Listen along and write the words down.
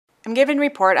I'm giving a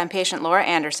report on patient Laura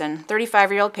Anderson,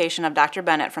 35-year-old patient of Dr.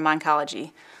 Bennett from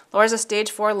oncology. Laura is a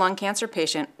stage 4 lung cancer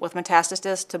patient with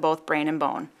metastasis to both brain and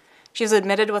bone. She is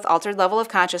admitted with altered level of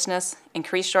consciousness,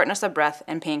 increased shortness of breath,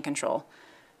 and pain control.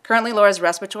 Currently, Laura's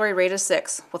respiratory rate is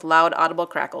 6, with loud, audible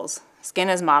crackles. Skin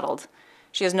is mottled.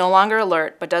 She is no longer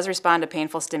alert, but does respond to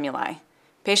painful stimuli.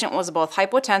 Patient was both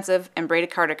hypotensive and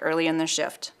bradycardic early in the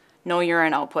shift. No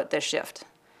urine output this shift.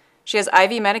 She has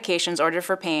IV medications ordered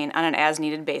for pain on an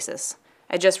as-needed basis.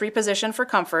 I just repositioned for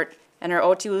comfort, and her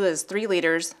O2 is 3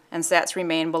 liters, and SATs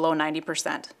remain below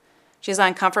 90%. She is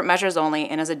on comfort measures only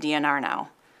and is a DNR now.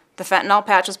 The fentanyl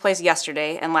patch was placed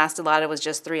yesterday, and last allotted was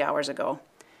just 3 hours ago.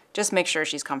 Just make sure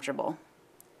she's comfortable.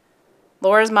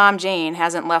 Laura's mom, Jane,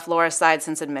 hasn't left Laura's side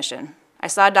since admission. I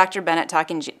saw Dr. Bennett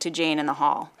talking to Jane in the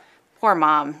hall. Poor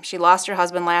mom. She lost her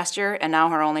husband last year, and now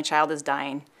her only child is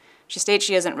dying. She states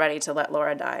she isn't ready to let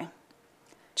Laura die.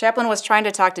 Chaplain was trying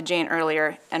to talk to Jane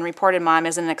earlier and reported mom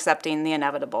isn't accepting the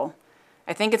inevitable.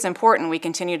 I think it's important we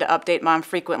continue to update mom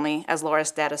frequently as Laura's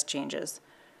status changes.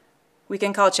 We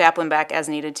can call Chaplain back as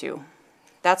needed too.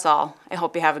 That's all. I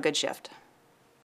hope you have a good shift.